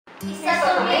Is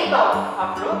a tomato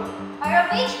a fruit or a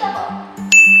vegetable?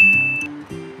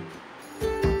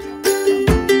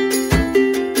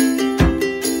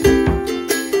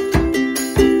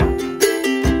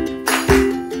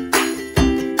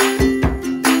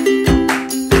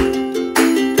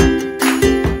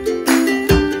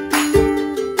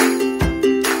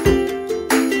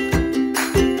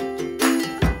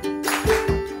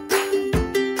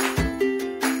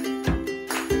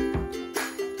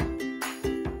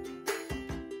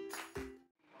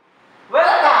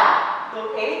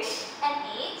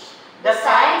 The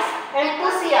science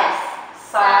enthusiast.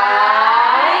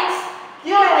 Science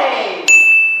Q&A.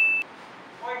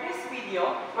 For this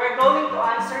video, we're going to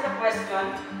answer the question,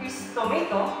 is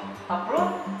tomato a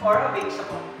fruit or a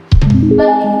vegetable? But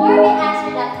before we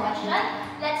answer that question,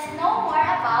 let's know more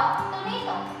about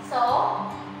tomato. So,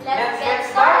 let's get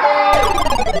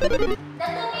started. The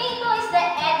tomato is the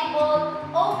edible,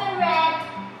 open red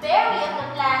berry of the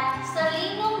plant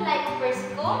Salinum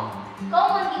lycopersicum,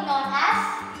 commonly known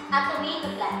as a tomato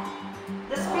plant.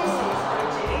 The species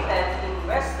originated in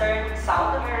Western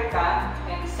South America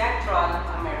and Central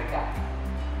America.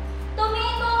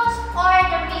 Tomatoes are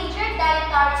the major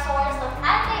dietary source of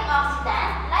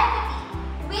antioxidant lycopene,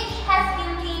 which has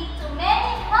been linked to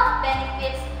many health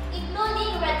benefits,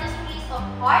 including reduced risk of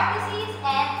heart disease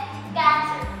and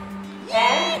cancer.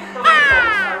 And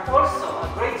tomatoes are also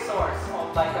a great source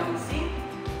of vitamin C,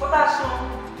 potassium,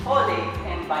 folate,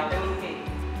 and vitamin K.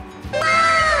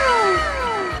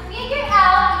 Figure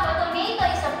out if a tomato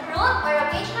is a fruit or a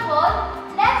vegetable.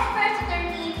 Let's first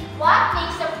determine what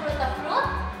makes a fruit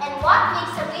and what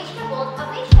makes a vegetable a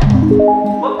vegetable.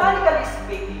 Botanically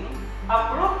speaking,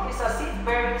 a fruit is a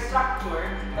seed-bearing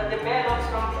structure that develops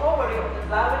from the ovary of the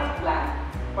flowering plant.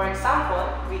 For example,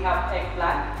 we have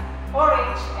eggplant,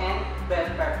 orange, and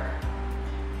bell pepper.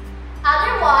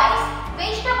 Otherwise,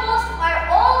 vegetables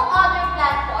are all other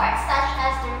plant parts such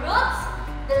as the roots,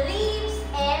 the leaves,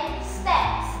 and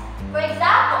stems. For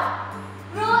example,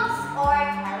 fruits or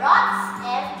carrots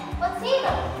and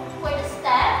potato. For the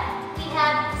stem, we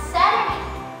have celery.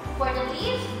 For the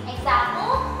leaves,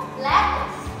 example,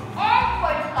 lettuce. And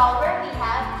for the flower, we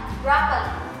have broccoli.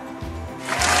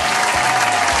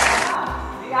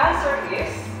 The answer is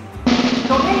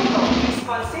tomato is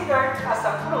considered as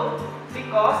a fruit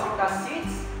because it has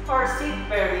seeds or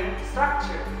seed-bearing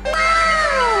structure.